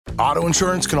Auto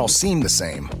insurance can all seem the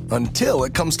same until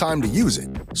it comes time to use it.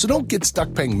 So don't get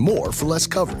stuck paying more for less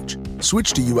coverage.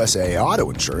 Switch to USAA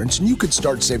Auto Insurance and you could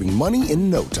start saving money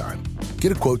in no time.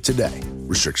 Get a quote today.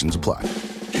 Restrictions apply.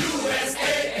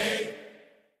 USAA.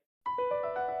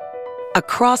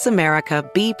 Across America,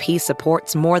 BP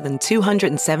supports more than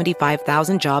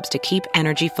 275,000 jobs to keep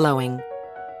energy flowing.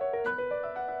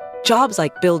 Jobs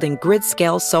like building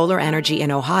grid-scale solar energy in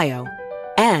Ohio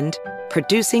and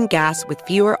producing gas with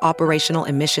fewer operational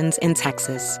emissions in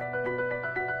Texas.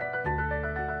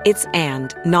 It's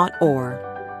and, not or.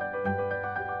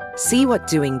 See what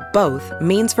doing both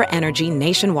means for energy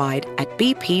nationwide at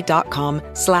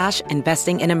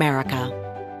bp.com/investing in America.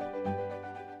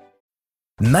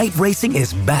 Night racing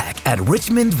is back at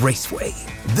Richmond Raceway.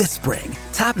 This spring,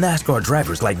 top NASCAR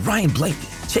drivers like Ryan Blaney,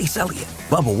 Chase Elliott,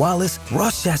 Bubba Wallace,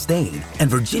 Ross Chastain, and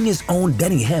Virginia's own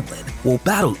Denny Hamlin will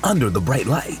battle under the bright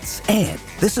lights. And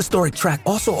this historic track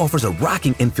also offers a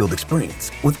rocking infield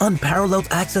experience with unparalleled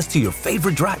access to your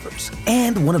favorite drivers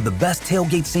and one of the best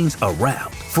tailgate scenes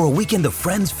around. For a weekend of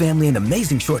friends, family, and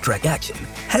amazing short track action,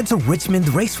 head to Richmond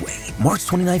Raceway, March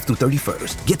 29th through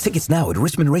 31st. Get tickets now at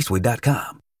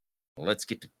richmondraceway.com. Let's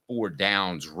get to 4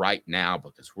 downs right now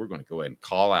because we're going to go ahead and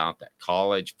call out that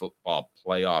college football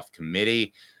playoff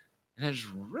committee. And there's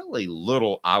really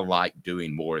little I like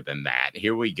doing more than that.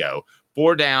 Here we go.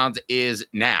 4 downs is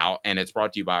now, and it's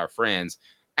brought to you by our friends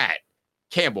at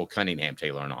Campbell, Cunningham,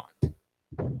 Taylor, and On.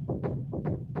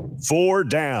 4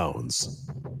 downs.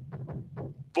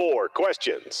 4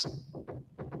 questions.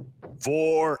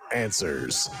 4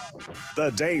 answers.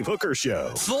 The Dave Hooker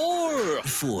Show. 4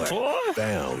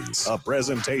 downs. A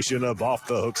presentation of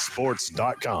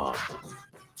OffTheHookSports.com.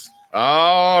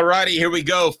 All righty, here we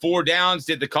go. 4 downs.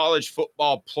 Did the college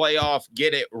football playoff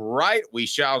get it right? We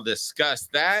shall discuss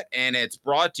that, and it's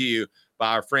brought to you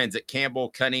by our friends at Campbell,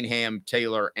 Cunningham,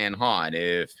 Taylor, and Hahn.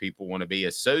 If people want to be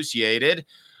associated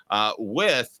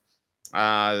with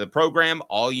the program,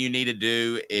 all you need to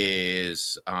do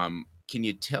is can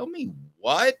you tell me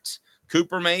what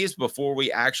Cooper Mays before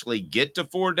we actually get to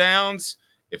 4 downs?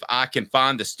 If I can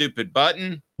find the stupid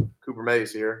button. Cooper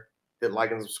Mays here. Hit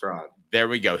like and subscribe. There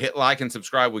we go. Hit like and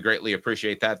subscribe. We greatly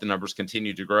appreciate that. The numbers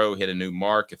continue to grow. Hit a new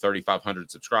mark at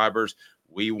 3,500 subscribers.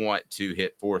 We want to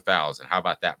hit 4,000. How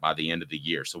about that by the end of the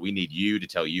year? So we need you to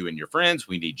tell you and your friends.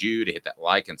 We need you to hit that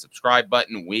like and subscribe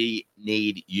button. We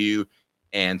need you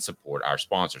and support our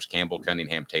sponsors, Campbell,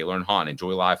 Cunningham, Taylor, and Hahn.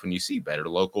 Enjoy life when you see better.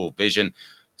 Local vision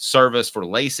service for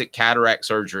LASIK, cataract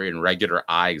surgery, and regular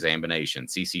eye examination.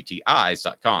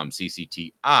 ccteyes.com,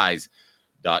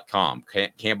 ccteyes.com.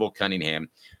 Campbell, Cunningham,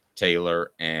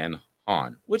 Taylor, and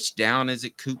Hahn. Which down is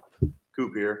it, Coop?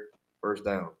 Coop here. First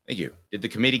down. Thank you. Did the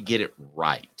committee get it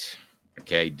right?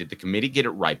 Okay. Did the committee get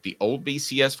it right? The old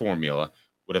BCS formula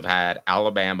would have had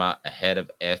Alabama ahead of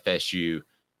FSU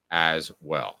as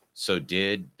well. So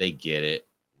did they get it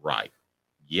right?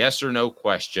 Yes or no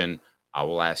question. I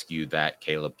will ask you that,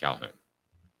 Caleb Calhoun.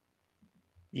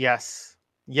 Yes.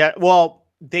 Yeah. Well,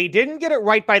 they didn't get it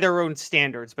right by their own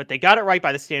standards, but they got it right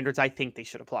by the standards I think they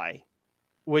should apply.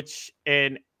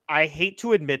 And I hate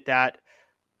to admit that,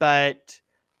 but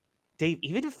Dave,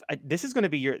 even if this is going to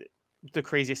be the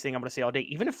craziest thing I'm going to say all day,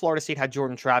 even if Florida State had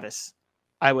Jordan Travis,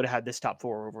 I would have had this top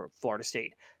 4 over Florida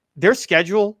State. Their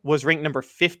schedule was ranked number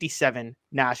 57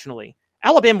 nationally.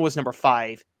 Alabama was number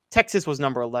 5. Texas was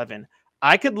number 11.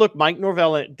 I could look Mike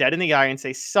Norvell dead in the eye and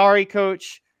say, sorry,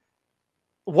 coach.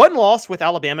 1 loss with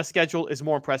Alabama's schedule is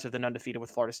more impressive than undefeated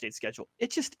with Florida State's schedule. It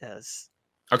just is.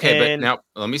 Okay, but now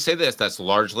let me say this. That's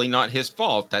largely not his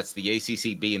fault. That's the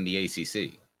ACC being the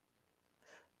ACC.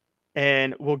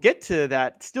 And we'll get to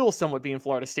that still somewhat being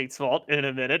Florida State's fault in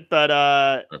a minute. But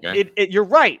okay. You're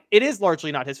right. It is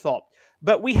largely not his fault.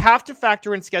 But we have to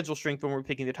factor in schedule strength when we're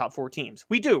picking the top 4 teams.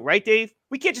 We do, right, Dave?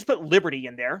 We can't just put Liberty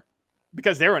in there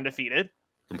because they're undefeated.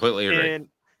 Completely agree.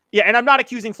 And I'm not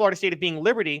accusing Florida State of being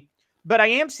Liberty, but I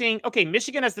am saying, okay,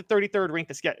 Michigan has the 33rd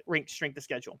ranked strength of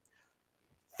schedule.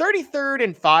 33rd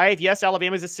and 5, yes,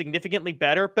 Alabama is significantly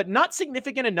better, but not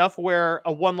significant enough where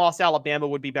a 1-loss Alabama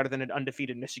would be better than an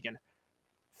undefeated Michigan.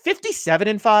 57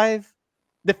 and 5,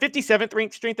 the 57th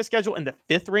ranked strength of schedule and the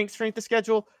 5th ranked strength of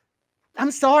schedule. I'm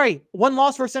sorry, 1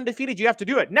 loss versus undefeated, you have to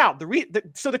do it. Now,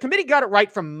 so the committee got it right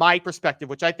from my perspective,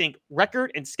 which I think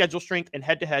record and schedule strength and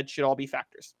head-to-head should all be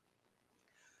factors.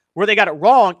 Where they got it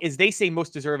wrong is they say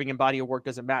most deserving and body of work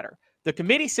doesn't matter. The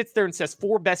committee sits there and says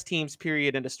 4 best teams,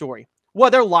 period, end of story. Well,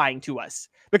 they're lying to us.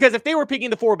 Because if they were picking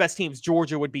the 4 best teams,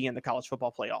 Georgia would be in the college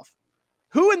football playoff.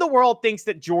 Who in the world thinks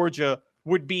that Georgia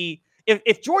would be...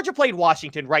 If Georgia played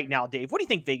Washington right now, Dave, what do you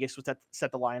think Vegas would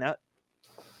set the line at?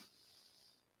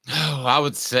 Oh, I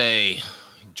would say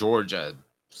Georgia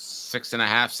 6.5,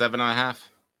 7.5.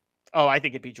 Oh, I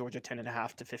think it'd be Georgia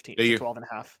 10.5 to 15 to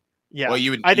 12.5. Yeah. Well,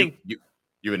 you would. I think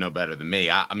you would know better than me.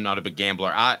 I'm not a big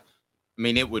gambler. I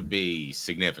mean, it would be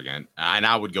significant, and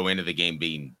I would go into the game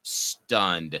being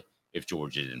stunned if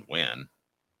Georgia didn't win.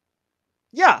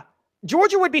 Yeah.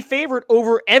 Georgia would be favored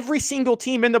over every single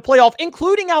team in the playoff,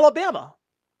 including Alabama.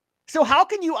 So how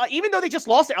can you, even though they just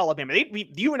lost to Alabama,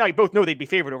 you and I both know they'd be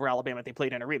favored over Alabama if they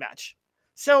played in a rematch.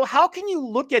 So how can you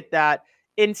look at that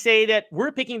and say that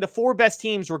we're picking the 4 best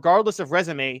teams regardless of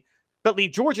resume, but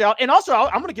leave Georgia out? And also,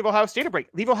 I'm going to give Ohio State a break.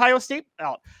 Leave Ohio State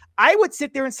out. I would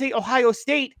sit there and say Ohio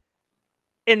State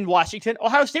in Washington.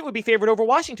 Ohio State would be favored over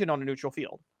Washington on a neutral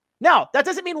field. Now, that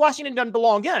doesn't mean Washington doesn't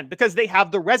belong in because they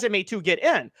have the resume to get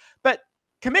in. But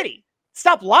committee,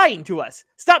 stop lying to us.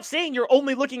 Stop saying you're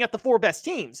only looking at the 4 best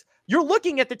teams. You're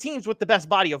looking at the teams with the best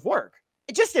body of work.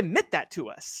 Just admit that to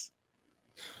us.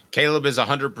 Caleb is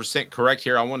 100% correct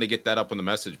here. I want to get that up on the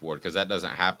message board because that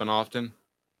doesn't happen often.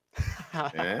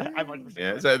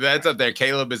 Yeah, so that's up there.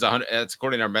 Caleb is 100. That's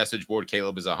according to our message board.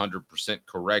 Caleb is 100%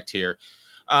 correct here.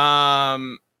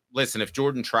 Listen, if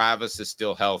Jordan Travis is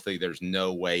still healthy, there's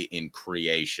no way in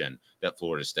creation that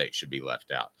Florida State should be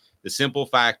left out. The simple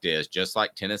fact is, just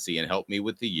like Tennessee, and help me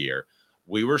with the year,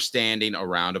 we were standing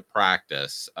around a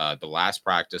practice, the last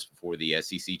practice before the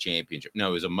SEC championship.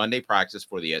 No, it was a Monday practice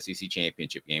for the SEC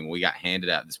championship game. We got handed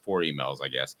out, this 4 emails, I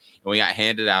guess, and we got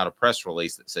handed out a press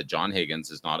release that said John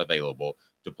Higgins is not available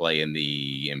to play in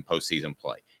postseason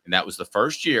play. And that was the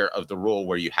first year of the rule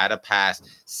where you had to pass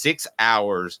 6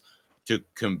 hours to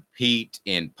compete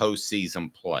in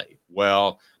postseason play.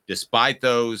 Well, despite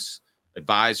those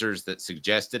advisors that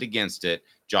suggested against it,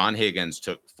 John Higgins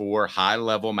took 4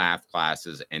 high-level math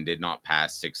classes and did not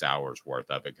pass 6 hours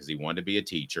worth of it because he wanted to be a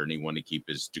teacher and he wanted to keep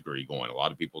his degree going. A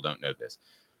lot of people don't know this.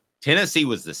 Tennessee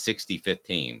was the 65th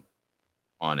team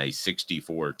on a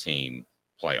 64-team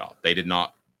playoff. They did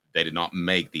not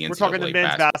make the NCAA. We're talking the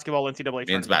men's basketball NCAA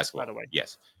men's basketball, by the way.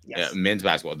 Yes. Men's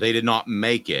basketball. They did not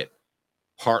make it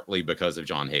partly because of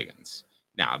John Higgins.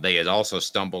 Now, they had also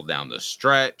stumbled down the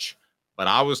stretch, but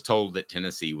I was told that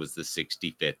Tennessee was the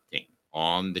 65th team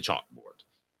on the chalkboard.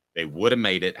 They would have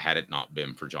made it had it not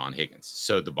been for John Higgins.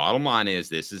 So the bottom line is,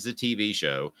 this is a TV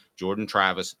show. Jordan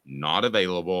Travis not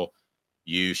available.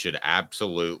 You should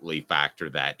absolutely factor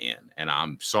that in. And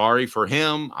I'm sorry for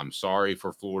him. I'm sorry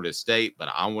for Florida State, but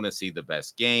I want to see the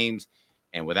best games.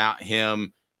 And without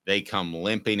him, they come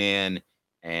limping in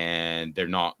and they're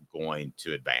not going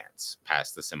to advance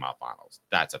past the semifinals.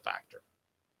 That's a factor.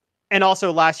 And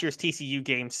also last year's TCU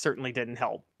game certainly didn't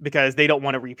help because they don't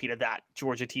want a repeat of that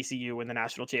Georgia TCU in the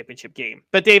national championship game.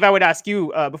 But Dave, I would ask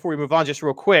you before we move on, just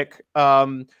real quick.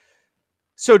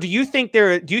 So do you think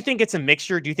it's a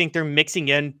mixture? Do you think they're mixing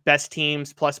in best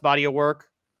teams plus body of work?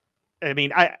 I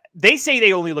mean, they say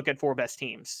they only look at 4 best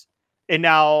teams. And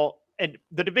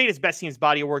the debate is best teams,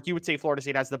 body of work. You would say Florida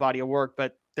State has the body of work,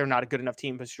 but they're not a good enough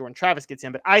team because Jordan Travis gets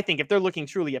in. But I think if they're looking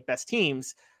truly at best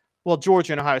teams, well,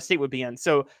 Georgia and Ohio State would be in.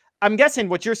 So I'm guessing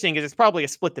what you're saying is it's probably a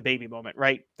split the baby moment,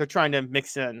 right? They're trying to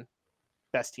mix in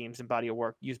best teams and body of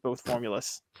work, use both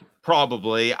formulas.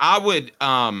 Probably. I would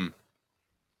I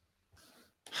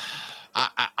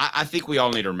think we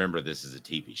all need to remember this is a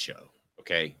TV show,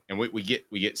 okay? And we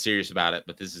get serious about it,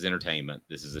 but this is entertainment.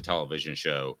 This is a television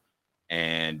show.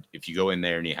 And if you go in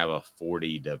there and you have a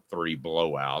 40-3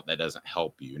 blowout, that doesn't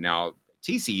help you. Now,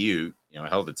 TCU,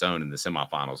 held its own in the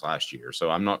semifinals last year. So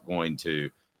I'm not going to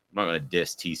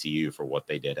diss TCU for what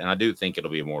they did. And I do think it'll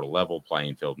be a more level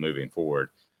playing field moving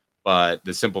forward. But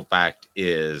the simple fact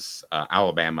is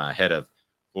Alabama ahead of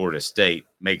Florida State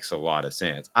makes a lot of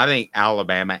sense. I think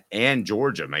Alabama and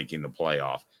Georgia making the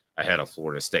playoff ahead of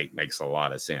Florida State makes a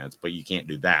lot of sense. But you can't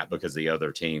do that because the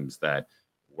other teams that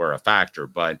were a factor.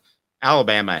 But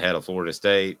Alabama ahead of Florida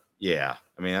State, yeah.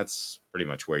 I mean, that's pretty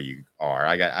much where you are.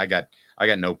 I got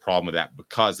no problem with that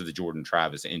because of the Jordan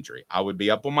Travis injury. I would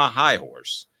be up on my high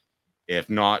horse if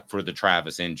not for the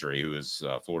Travis injury, who is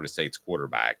Florida State's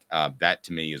quarterback. That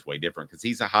to me is way different because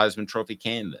he's a Heisman Trophy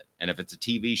candidate. And if it's a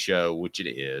TV show, which it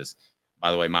is,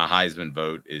 by the way, my Heisman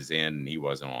vote is in, he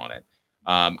wasn't on it.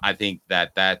 I think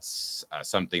that's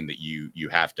something that you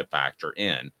have to factor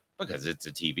in because it's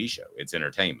a TV show. It's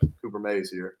entertainment. Cooper Mays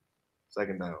here.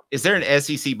 Second down. Is there an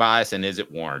SEC bias and is it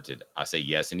warranted? I say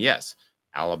yes and yes.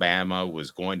 Alabama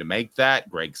was going to make that.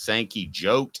 Greg Sankey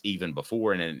joked even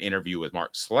before in an interview with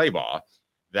Mark Slabaugh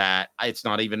that it's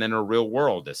not even in a real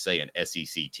world to say an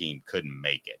SEC team couldn't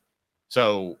make it.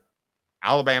 So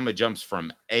Alabama jumps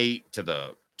from 8 to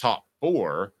the top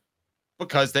 4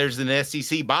 because there's an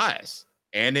SEC bias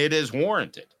and it is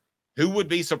warranted. Who would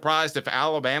be surprised if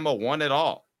Alabama won it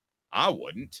all? I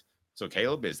wouldn't. So,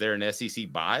 Caleb, is there an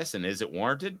SEC bias and is it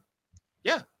warranted?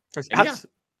 Yeah.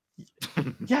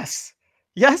 Yes.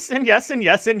 Yes, and yes, and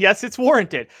yes, and yes, it's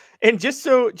warranted. And just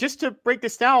to break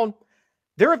this down,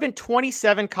 there have been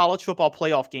 27 college football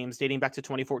playoff games dating back to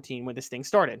 2014 when this thing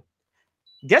started.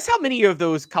 Guess how many of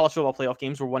those college football playoff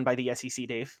games were won by the SEC,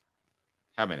 Dave?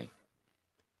 How many?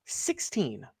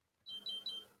 16.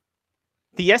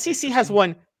 The SEC has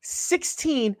won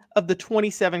 16 of the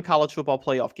 27 college football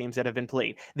playoff games that have been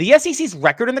played. The SEC's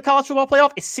record in the college football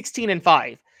playoff is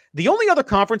 16-5. The only other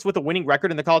conference with a winning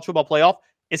record in the college football playoff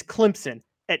is Clemson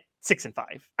at 6-5.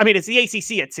 I mean, it's the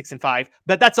ACC at 6-5,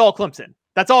 but that's all Clemson.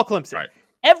 That's all Clemson. Right.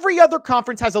 Every other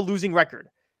conference has a losing record.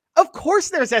 Of course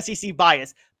there's SEC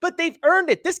bias, but they've earned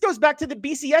it. This goes back to the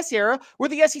BCS era where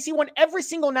the SEC won every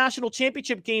single national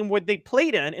championship game where they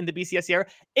played in the BCS era,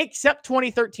 except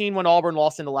 2013 when Auburn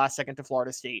lost in the last second to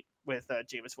Florida State with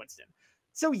Jameis Winston.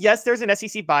 So yes, there's an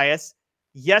SEC bias.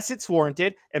 Yes, it's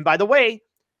warranted. And by the way,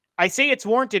 I say it's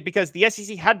warranted because the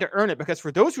SEC had to earn it, because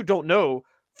for those who don't know,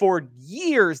 for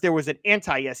years there was an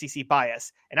anti-SEC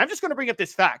bias. And I'm just going to bring up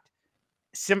this fact.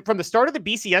 From the start of the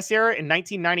BCS era in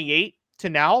 1998 to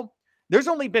now, there's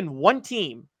only been one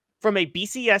team from a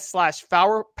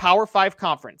BCS/Power 5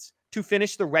 conference to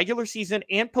finish the regular season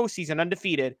and postseason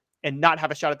undefeated and not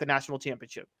have a shot at the national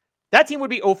championship. That team would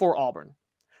be 04 Auburn.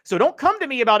 So don't come to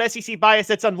me about SEC bias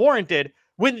that's unwarranted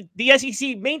when the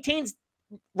SEC maintains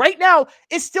right now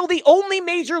is still the only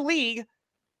major league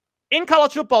in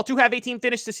college football to have a team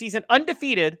finish the season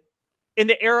undefeated in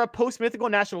the era post-mythical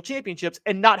national championships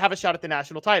and not have a shot at the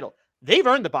national title. They've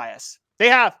earned the bias. They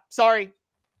have. Sorry.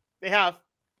 They have.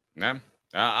 Yeah.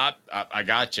 I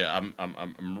got you.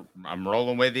 I'm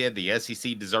rolling with you. The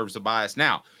SEC deserves a bias.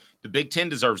 Now, the Big Ten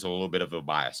deserves a little bit of a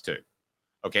bias too.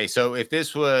 Okay, so if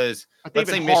this was, let's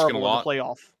say Michigan lost in the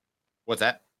playoff. What's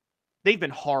that? They've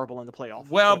been horrible in the playoff.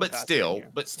 Well, but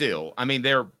still, I mean,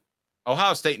 they're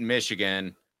Ohio State and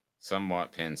Michigan,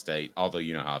 somewhat Penn State, although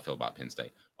you know how I feel about Penn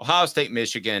State. Ohio State,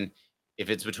 Michigan, if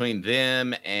it's between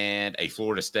them and a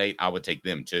Florida State, I would take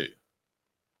them too.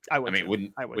 I would. I mean,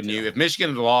 wouldn't you? If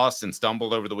Michigan lost and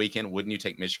stumbled over the weekend, wouldn't you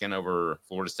take Michigan over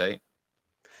Florida State?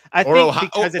 Or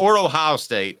Ohio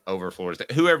State over Florida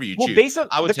State, whoever you choose. Based on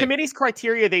the committee's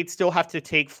criteria, they'd still have to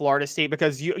take Florida State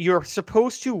because you're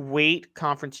supposed to weight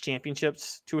conference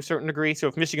championships to a certain degree. So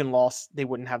if Michigan lost, they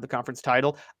wouldn't have the conference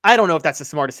title. I don't know if that's the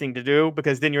smartest thing to do,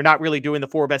 because then you're not really doing the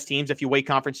 4 best teams if you weight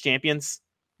conference champions,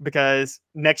 because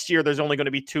next year there's only going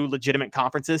to be 2 legitimate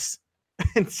conferences.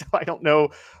 And so I don't know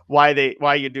why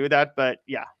you do that, but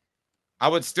yeah. I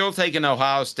would still take an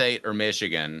Ohio State or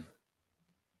Michigan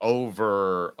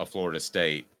over a Florida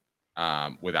State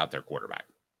without their quarterback.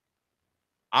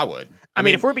 I would. I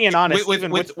mean, if we're being honest,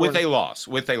 with a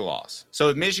loss. So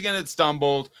if Michigan had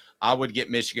stumbled, I would get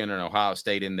Michigan and Ohio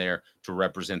State in there to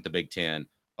represent the Big Ten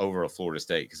over a Florida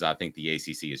State, because I think the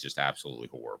ACC is just absolutely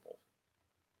horrible.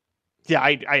 Yeah,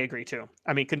 I agree too.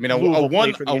 I mean, a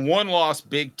one-loss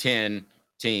Big Ten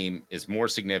team is more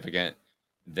significant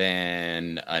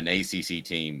than an ACC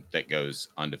team that goes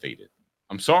undefeated.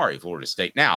 I'm sorry, Florida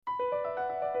State. Now,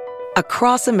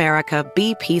 across America,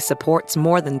 BP supports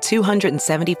more than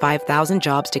 275,000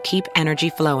 jobs to keep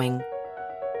energy flowing.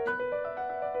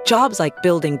 Jobs like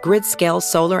building grid-scale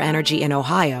solar energy in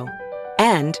Ohio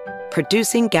and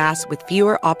producing gas with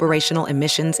fewer operational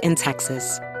emissions in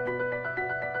Texas.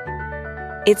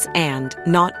 It's and,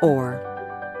 not or.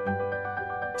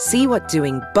 See what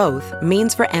doing both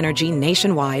means for energy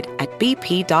nationwide at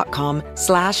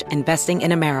bp.com/investing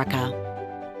in America.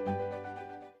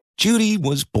 Judy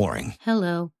was boring.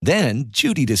 Hello. Then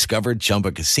Judy discovered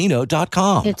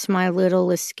ChumbaCasino.com. It's my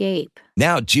little escape.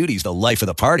 Now Judy's the life of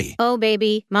the party. Oh,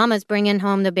 baby, mama's bringing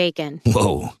home the bacon.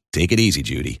 Whoa, take it easy,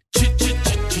 Judy.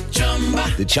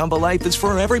 The Chumba life is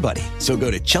for everybody. So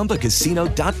go to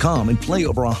ChumbaCasino.com and play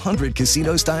over 100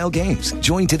 casino-style games.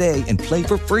 Join today and play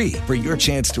for free for your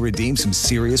chance to redeem some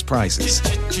serious prizes.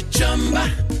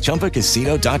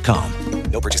 ChumbaCasino.com.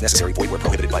 No purchase necessary. Void where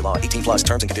prohibited by law. 18+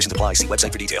 terms and conditions apply. See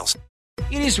website for details.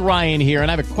 It is Ryan here,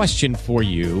 and I have a question for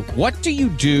you. What do you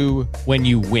do when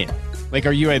you win? Like,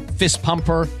 are you a fist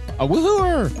pumper, a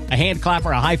woohooer, a hand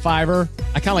clapper, a high fiver?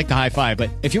 I kind of like the high five, but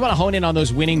if you want to hone in on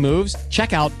those winning moves,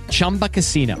 check out Chumba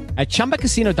Casino. At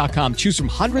ChumbaCasino.com, choose from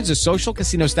hundreds of social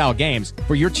casino-style games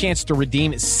for your chance to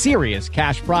redeem serious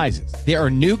cash prizes. There are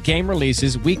new game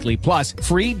releases weekly, plus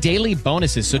free daily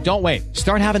bonuses, so don't wait.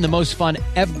 Start having the most fun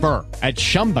ever at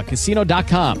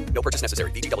ChumbaCasino.com. No purchase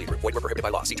necessary. VGW. Void where prohibited by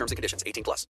law. See terms and conditions.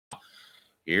 18+.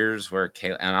 Here's where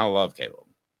Caleb, and I love Caleb.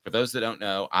 For those that don't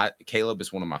know, Caleb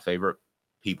is one of my favorite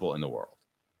people in the world.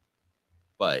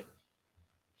 But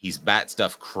he's bat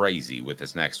stuff crazy with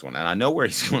this next one. And I know where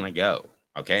he's going to go.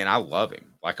 Okay. And I love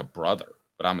him like a brother,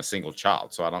 but I'm a single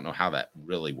child. So I don't know how that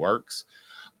really works.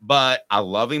 But I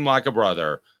love him like a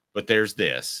brother. But there's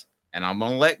this. And I'm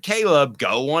going to let Caleb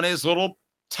go on his little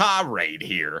tirade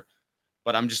here.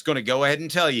 But I'm just going to go ahead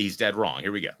and tell you he's dead wrong.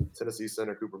 Here we go. Tennessee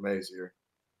center Cooper Mays here.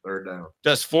 Third down.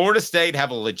 Does Florida State have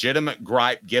a legitimate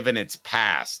gripe given its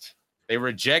past? They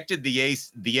rejected the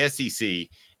SEC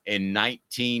in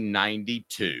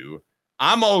 1992.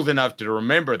 I'm old enough to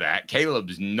remember that.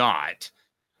 Caleb's not.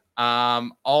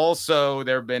 Also,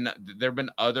 there have been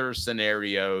other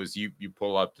scenarios. You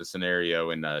pull up the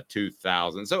scenario in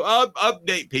 2000. So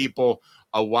update people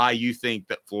why you think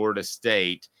that Florida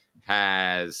State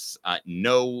has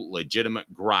no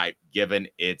legitimate gripe given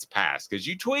its past, because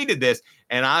you tweeted this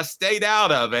and I stayed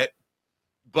out of it,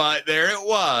 but there it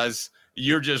was.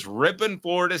 You're just ripping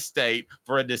Florida State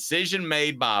for a decision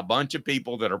made by a bunch of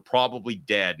people that are probably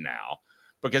dead now,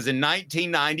 because in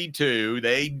 1992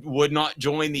 they would not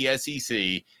join the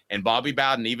SEC, and Bobby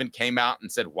Bowden even came out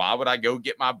and said, why would I go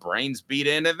get my brains beat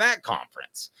into that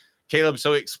conference? Caleb,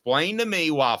 so explain to me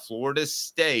why Florida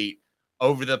State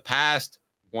over the past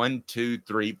 4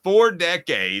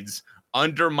 decades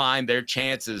undermine their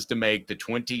chances to make the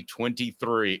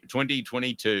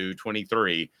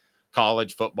 2022-23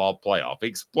 college football playoff.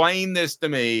 Explain this to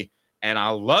me, and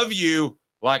I love you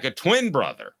like a twin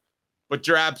brother, but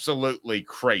you're absolutely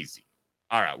crazy.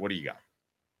 All right, what do you got?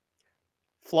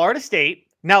 Florida State.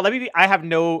 Now, I have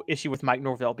no issue with Mike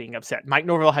Norvell being upset. Mike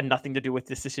Norvell had nothing to do with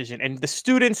this decision. And the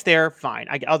students there, fine.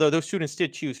 Although those students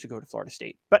did choose to go to Florida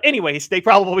State. But anyways, they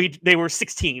were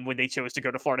 16 when they chose to go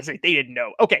to Florida State. They didn't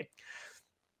know. Okay.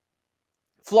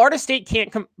 Florida State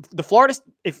can't come. If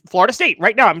Florida State,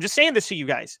 right now, I'm just saying this to you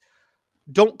guys.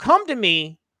 Don't come to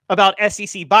me about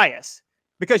SEC bias,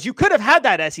 because you could have had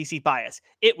that SEC bias.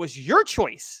 It was your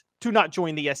choice to not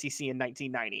join the SEC in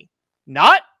 1990,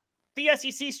 not the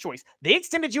SEC's choice. They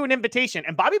extended you an invitation,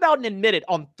 and Bobby Bowden admitted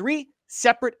on 3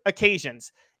 separate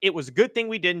occasions it was a good thing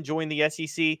we didn't join the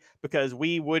SEC, because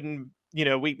we wouldn't,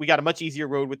 we got a much easier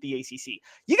road with the ACC.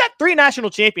 You got 3 national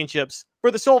championships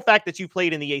for the sole fact that you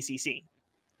played in the ACC.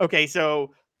 Okay,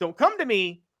 so don't come to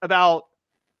me about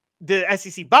the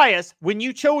SEC bias when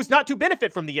you chose not to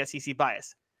benefit from the SEC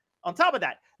bias. On top of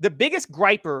that, the biggest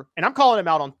griper, and I called him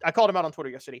out on Twitter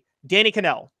yesterday, Danny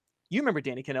Cannell. You remember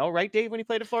Danny Cannell, right, Dave, when he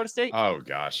played at Florida State? Oh,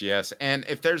 gosh, yes. And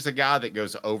if there's a guy that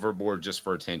goes overboard just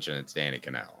for attention, it's Danny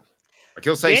Cannell. Like,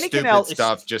 he'll say stupid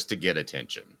stuff just to get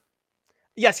attention.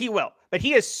 Yes, he will. But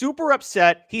he is super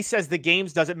upset. He says the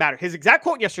games doesn't matter. His exact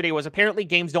quote yesterday was, apparently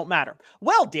games don't matter.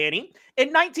 Well, Danny,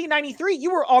 in 1993,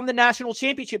 you were on the national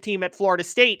championship team at Florida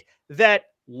State that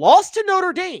lost to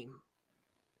Notre Dame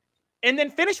and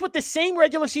then finished with the same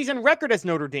regular season record as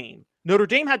Notre Dame. Notre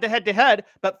Dame had the head-to-head,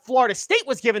 but Florida State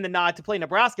was given the nod to play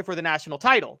Nebraska for the national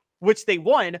title, which they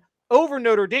won over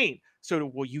Notre Dame.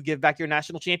 So will you give back your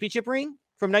national championship ring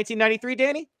from 1993,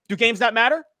 Danny? Do games not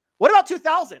matter? What about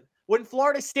 2000? When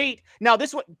Florida State, now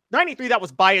this was 93, that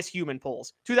was biased human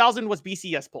polls. 2000 was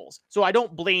BCS polls. So I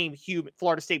don't blame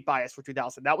Florida State bias for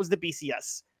 2000. That was the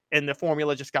BCS, and the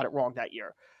formula just got it wrong that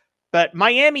year. But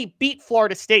Miami beat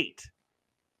Florida State.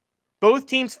 Both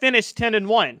teams finished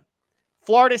 10-1.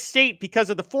 Florida State, because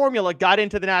of the formula, got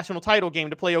into the national title game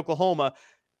to play Oklahoma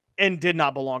and did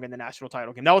not belong in the national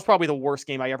title game. That was probably the worst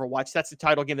game I ever watched. That's the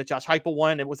title game that Josh Heupel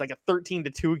won. It was like a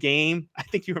 13-2 game. I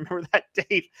think you remember that,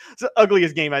 Dave. It's the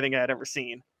ugliest game I think I had ever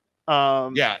seen.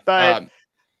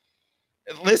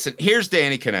 Listen, here's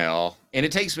Danny Cannell, and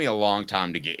it takes me a long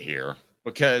time to get here,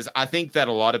 because I think that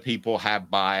a lot of people have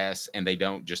bias and they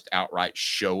don't just outright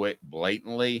show it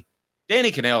blatantly.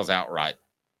 Danny Cannell's outright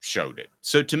showed it.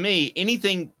 So to me,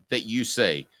 anything that you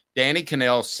say, Danny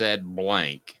Cannell said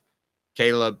blank,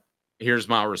 Caleb, here's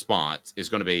my response, is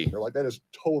going to be, they're like, that is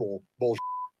total bullshit.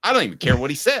 I don't even care what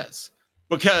he says,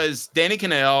 because Danny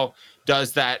Cannell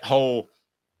does that whole,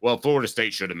 well, Florida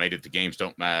State should have made it. The games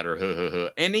don't matter.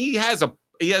 And he has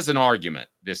an argument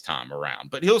this time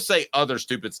around, but he'll say other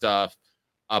stupid stuff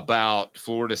about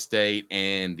Florida State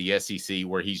and the SEC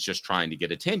where he's just trying to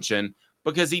get attention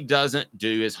because he doesn't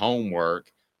do his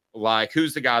homework. Like,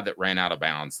 who's the guy that ran out of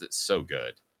bounds that's so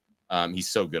good? He's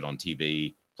so good on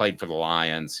TV. Played for the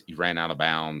Lions. He ran out of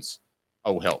bounds.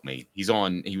 Oh, help me.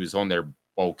 He was on their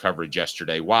bowl coverage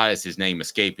yesterday. Why is his name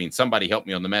escaping? Somebody help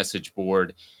me on the message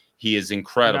board. He is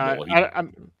incredible.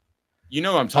 You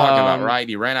know what I'm talking about, right?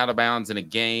 He ran out of bounds in a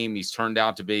game. He's turned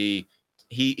out to be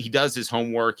he does his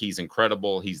homework. He's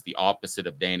incredible. He's the opposite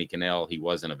of Danny Cannell. He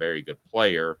wasn't a very good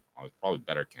player. I was probably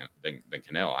better than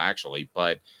Cannell, actually.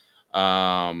 But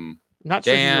not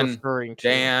sure you're referring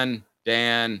to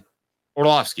Dan.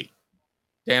 Orlovsky.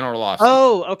 Dan Orlovsky.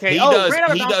 Oh, okay. Ran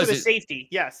out of bounds for the his, safety.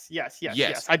 Yes.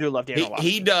 I do love Dan Orlovsky.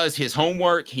 He does his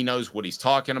homework. He knows what he's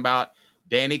talking about.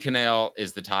 Danny Cannell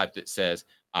is the type that says,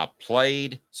 I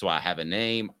played, so I have a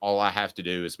name. All I have to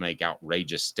do is make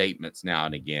outrageous statements now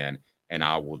and again, and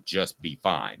I will just be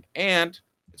fine. And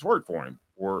it's worked for him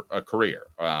for a career.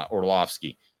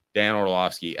 Orlovsky, Dan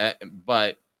Orlovsky.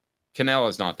 But Cannell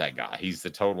is not that guy. He's the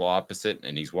total opposite,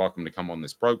 and he's welcome to come on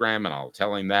this program, and I'll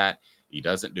tell him that. He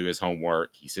doesn't do his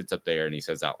homework. He sits up there and he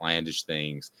says outlandish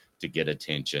things to get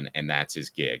attention, and that's his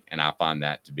gig. And I find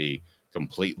that to be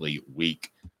completely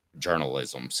weak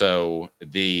journalism. So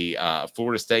the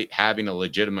Florida State having a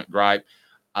legitimate gripe,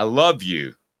 I love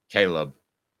you, Caleb,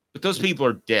 but those people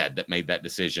are dead that made that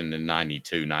decision in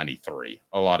 92, 93,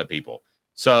 a lot of people.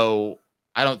 So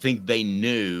I don't think they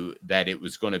knew that it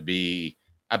was going to be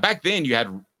back then you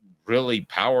had really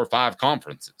Power 5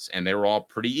 conferences, and they were all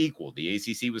pretty equal. The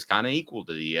ACC was kind of equal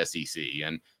to the SEC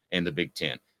and the Big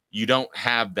Ten. You don't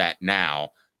have that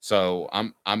now. So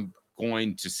I'm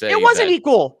going to say it wasn't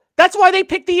equal. That's why they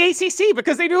picked the ACC,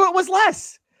 because they knew it was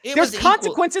less. There's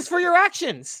consequences for your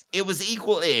actions. It was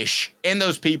equal-ish, and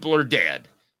those people are dead.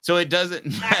 So it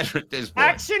doesn't matter at this point.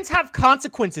 Actions have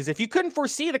consequences. If you couldn't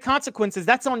foresee the consequences,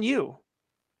 that's on you.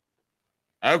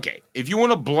 Okay, if you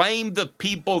want to blame the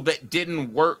people that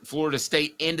didn't work Florida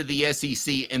State into the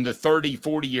SEC in the 30,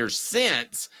 40 years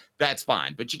since, that's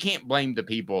fine. But you can't blame the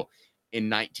people in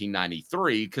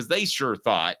 1993, because they sure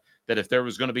thought that if there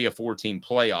was going to be a 4-team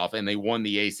playoff and they won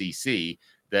the ACC,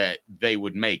 that they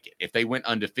would make it. If they went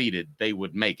undefeated, they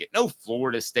would make it. No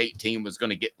Florida State team was going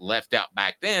to get left out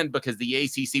back then, because the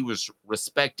ACC was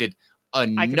respected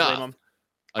enough.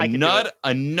 Not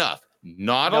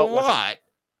a lot,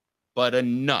 but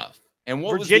enough. And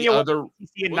what Virginia was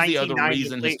the other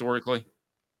reason historically?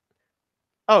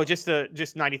 Oh, just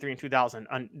 93 and 2000,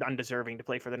 undeserving to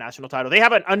play for the national title. They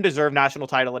have an undeserved national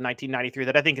title in 1993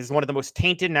 that I think is one of the most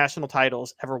tainted national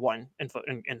titles ever won in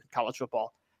college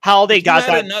football. How they got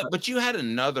that. But you had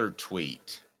another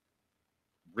tweet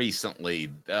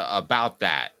recently about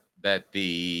that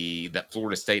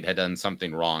Florida State had done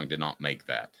something wrong to not make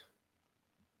that.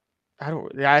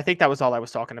 I think that was all I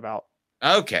was talking about.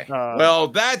 Okay.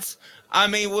 Well,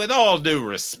 with all due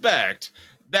respect,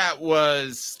 that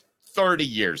was 30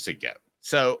 years ago.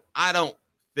 So I don't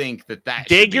think that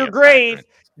dig your grave.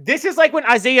 This is like when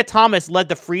Isaiah Thomas led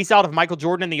the freeze out of Michael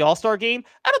Jordan in the All-Star game.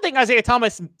 I don't think Isaiah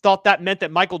Thomas thought that meant that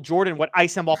Michael Jordan would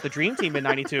ice him off the Dream Team in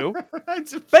 92.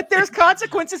 But there's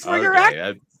consequences for your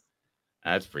actions.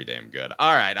 That's pretty damn good.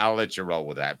 All right, I'll let you roll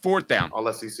with that. 4th down.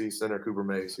 All SEC center Cooper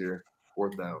Mays here.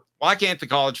 4th down. Why can't the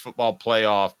college football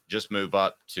playoff just move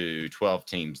up to 12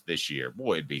 teams this year?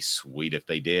 Boy, it'd be sweet if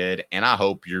they did. And I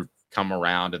hope you come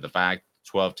around to the fact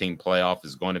 12-team playoff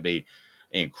is going to be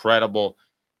incredible.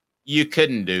 You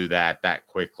couldn't do that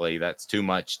quickly. That's too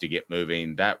much to get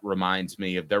moving. That reminds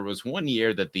me of there was one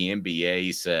year that the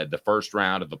NBA said the first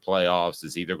round of the playoffs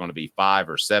is either going to be 5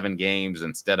 or 7 games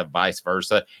instead of vice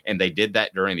versa. And they did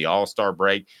that during the All-Star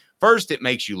break. First, it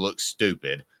makes you look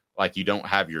stupid, like you don't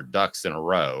have your ducks in a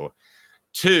row.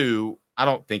 2, I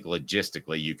don't think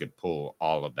logistically you could pull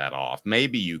all of that off.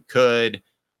 Maybe you could,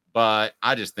 but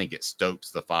I just think it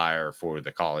stokes the fire for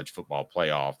the college football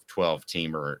playoff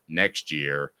 12-teamer next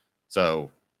year.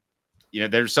 So,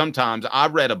 there's sometimes I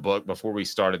read a book before we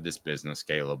started this business,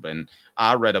 Caleb, and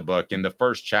I read a book, and the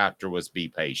first chapter was be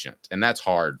patient. And that's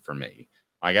hard for me.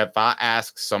 Like if I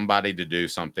ask somebody to do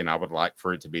something, I would like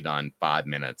for it to be done 5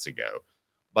 minutes ago.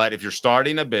 But if you're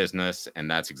starting a business,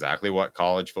 and that's exactly what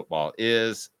college football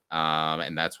is,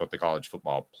 and that's what the college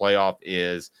football playoff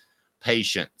is,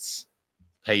 patience.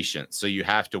 So you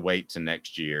have to wait to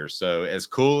next year. So as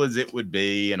cool as it would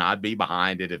be, and I'd be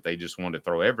behind it if they just want to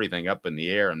throw everything up in the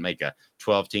air and make a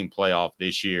 12-team playoff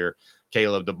this year,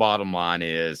 Caleb, the bottom line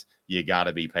is you got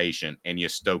to be patient and you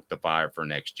stoke the fire for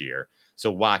next year.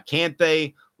 So why can't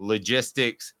they?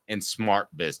 Logistics and smart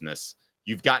business.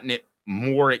 You've gotten it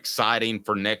more exciting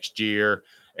for next year.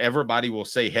 Everybody will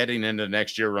say heading into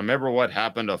next year, remember what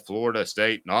happened to Florida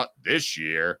State? Not this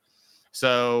year.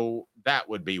 So that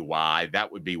would be why. That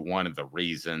would be one of the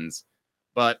reasons.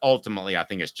 But ultimately, I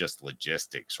think it's just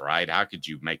logistics, right? How could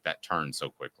you make that turn so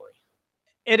quickly?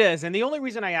 It is. And the only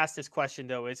reason I asked this question,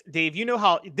 though, is, Dave,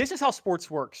 this is how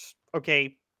sports works,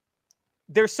 okay?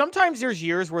 There's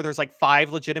years where there's like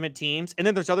 5 legitimate teams, and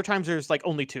then there's other times there's like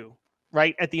only 2,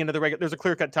 right? At the end of the regular, there's a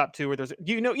clear-cut top 2, where there's,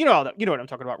 you know what I'm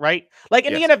talking about, right? Like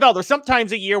in the NFL, there's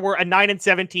sometimes a year where a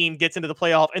 9-7 team gets into the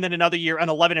playoff, and then another year an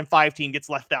 11-5 team gets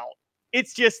left out.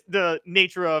 It's just the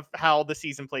nature of how the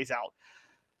season plays out.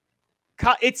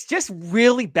 It's just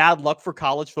really bad luck for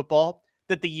college football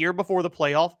that the year before the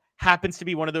playoff happens to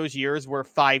be one of those years where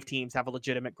 5 teams have a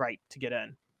legitimate right to get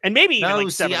in, and maybe even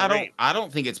like 7 or 8. I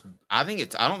don't think it's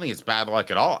bad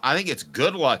luck at all. I think it's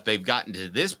good luck they've gotten to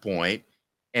this point,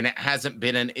 and it hasn't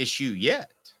been an issue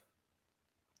yet.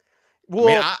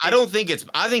 Well, I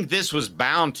think this was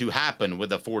bound to happen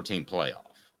with a 14 playoff.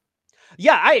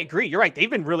 Yeah, I agree. You're right. They've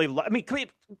been really.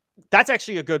 That's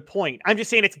actually a good point. I'm just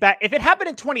saying it's bad. If it happened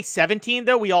in 2017,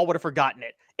 though, we all would have forgotten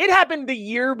it. It happened the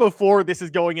year before this is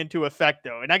going into effect,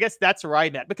 though. And I guess that's where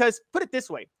I'm at. Because put it this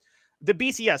way, the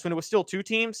BCS, when it was still 2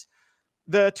 teams,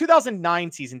 the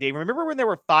 2009 season, Dave, remember when there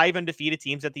were 5 undefeated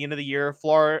teams at the end of the year?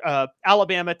 Florida,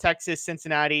 Alabama, Texas,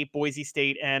 Cincinnati, Boise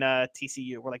State, and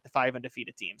TCU were like the 5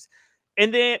 undefeated teams.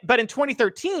 And then, but in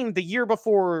 2013, the year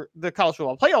before the college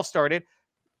football playoff started,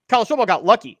 college football got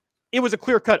lucky. It was a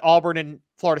clear-cut Auburn and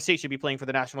Florida State should be playing for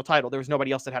the national title. There was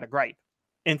nobody else that had a gripe.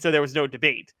 And so there was no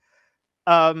debate.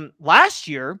 Last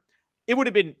year,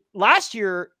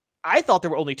 I thought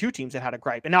there were only 2 teams that had a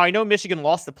gripe. And now I know Michigan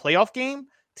lost the playoff game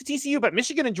to TCU, but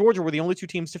Michigan and Georgia were the only 2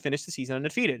 teams to finish the season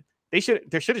undefeated. There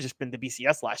should have just been the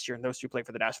BCS last year, and those 2 played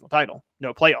for the national title.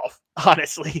 No playoff,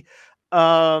 honestly.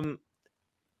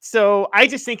 So I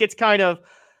just think it's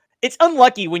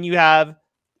unlucky when you have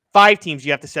 5 teams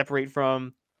you have to separate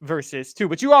from versus 2.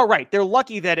 But you are right. They're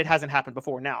lucky that it hasn't happened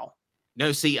before now.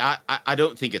 No, see, I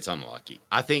don't think it's unlucky.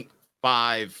 I think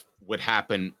 5 would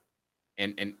happen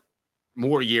and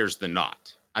more years than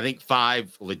not. I think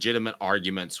 5 legitimate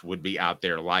arguments would be out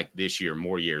there like this year,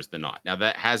 more years than not. Now,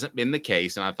 that hasn't been the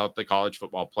case, and I thought the college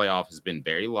football playoff has been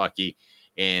very lucky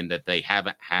in that they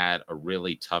haven't had a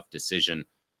really tough decision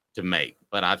to make.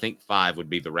 But I think 5 would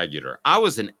be the regular. I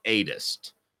was an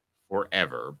 8ist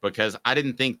forever because I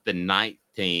didn't think the 9th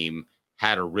team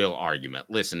had a real argument.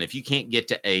 Listen, if you can't get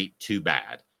to 8, too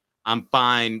bad. I'm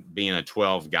fine being a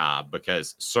 12 guy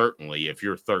because certainly if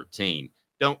you're 13,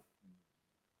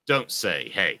 don't say,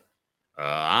 hey,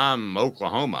 I'm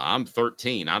Oklahoma. I'm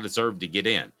 13. I deserve to get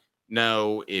in.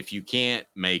 No, if you can't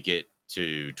make it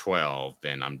to 12,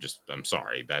 then I'm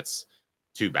sorry. That's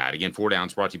too bad. Again, 4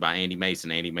 Downs brought to you by Andy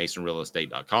Mason,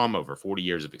 AndyMasonRealEstate.com. Over 40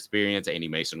 years of experience,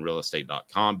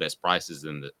 AndyMasonRealEstate.com. Best prices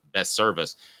and the best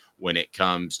service when it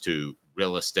comes to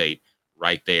real estate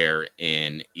right there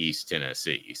in East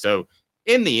Tennessee. So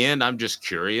in the end, I'm just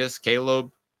curious, Caleb.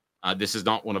 This is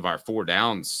not one of our 4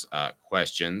 Downs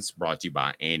questions brought to you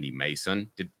by Andy Mason.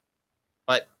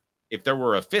 But if there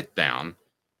were a 5th down.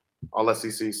 All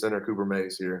SEC center Cooper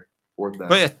Mays here. 4th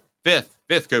down.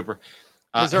 Fifth Cooper.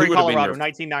 Missouri, Colorado,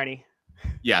 1990.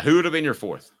 Yeah, who would have been your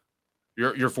 4th?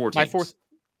 Your 4 teams. My 4th.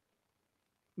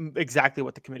 Exactly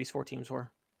what the committee's 4 teams were.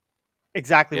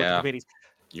 Exactly what the committee's.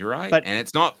 You're right. But, and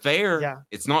it's not fair. Yeah.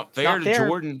 It's not fair to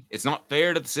Jordan. It's not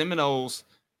fair to the Seminoles.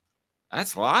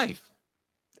 That's life.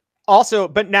 Also,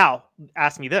 but now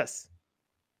ask me this.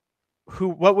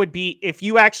 What would be, if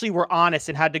you actually were honest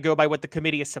and had to go by what the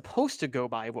committee is supposed to go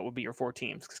by, what would be your 4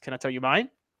 teams? Can I tell you mine?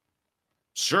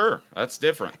 Sure. That's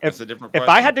different. That's a different question. If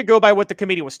I had to go by what the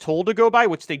committee was told to go by,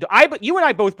 which they do, you and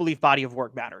I both believe body of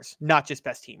work matters, not just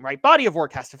best team, right? Body of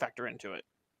work has to factor into it.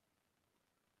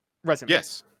 Resume.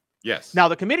 Yes. Now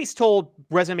the committee's told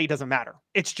resume doesn't matter.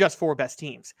 It's just 4 best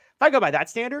teams. If I go by that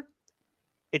standard,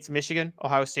 it's Michigan,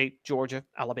 Ohio State, Georgia,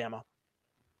 Alabama.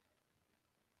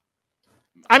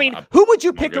 I mean, who would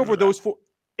you pick over those 4?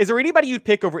 Is there anybody you'd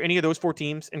pick over any of those 4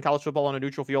 teams in college football on a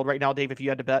neutral field right now, Dave, if you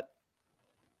had to bet?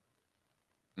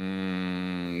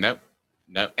 No.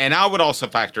 And I would also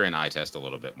factor in eye test a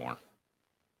little bit more.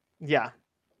 Yeah.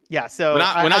 So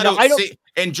when I don't see,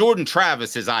 and Jordan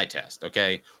Travis is eye test.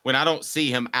 Okay. When I don't see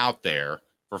him out there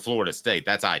for Florida State,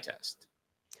 that's eye test.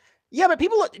 Yeah, but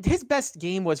his best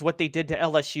game was what they did to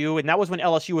LSU, and that was when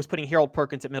LSU was putting Harold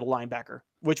Perkins at middle linebacker,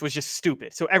 which was just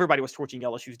stupid. So everybody was torching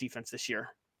LSU's defense this year.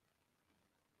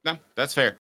 No, that's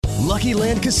fair. Lucky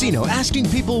Land Casino, asking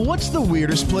people, what's the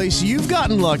weirdest place you've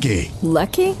gotten lucky?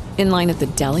 Lucky? In line at the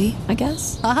deli, I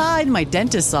guess? Aha, in my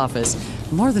dentist's office.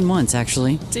 More than once,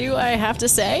 actually. Do I have to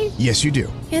say? Yes, you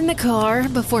do. In the car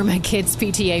before my kids'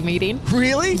 PTA meeting.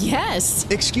 Really? Yes.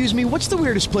 Excuse me, what's the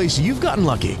weirdest place you've gotten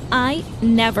lucky? I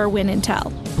never win and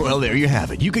tell. Well, there you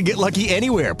have it. You can get lucky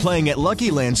anywhere, playing at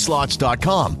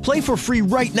LuckyLandSlots.com. Play for free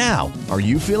right now. Are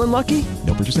you feeling lucky?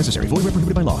 No purchase necessary. Void where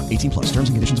prohibited by law. 18+. Terms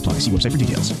and conditions apply. See website for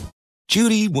details.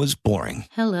 Judy was boring.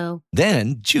 Hello.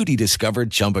 Then Judy discovered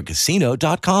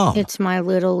ChumbaCasino.com. It's my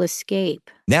little escape.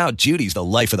 Now Judy's the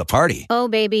life of the party. Oh,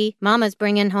 baby, mama's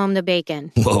bringing home the bacon.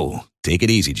 Whoa, take it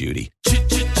easy, Judy.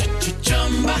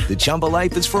 The Chumba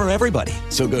life is for everybody.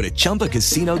 So go to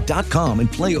ChumbaCasino.com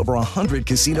and play over 100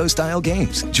 casino-style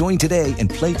games. Join today and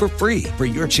play for free for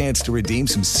your chance to redeem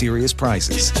some serious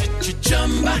prizes.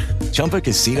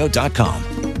 ChumbaCasino.com.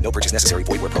 No purchase necessary.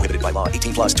 Void where prohibited by law.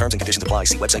 18 plus terms and conditions apply.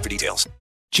 See website for details.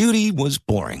 Judy was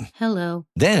boring. Hello.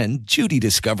 Then Judy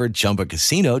discovered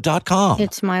ChumbaCasino.com.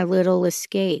 It's my little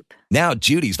escape. Now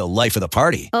Judy's the life of the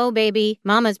party. Oh, baby,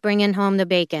 mama's bringing home the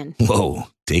bacon. Whoa,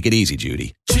 take it easy,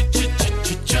 Judy.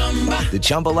 The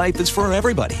Chumba life is for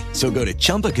everybody. So go to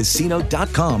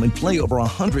ChumbaCasino.com and play over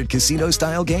 100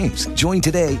 casino-style games. Join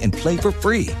today and play for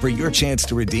free for your chance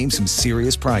to redeem some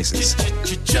serious prizes.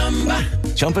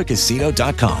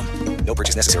 ChumbaCasino.com. No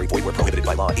purchase necessary. Void where prohibited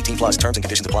by law. 18 plus terms and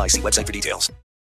conditions apply. See website for details.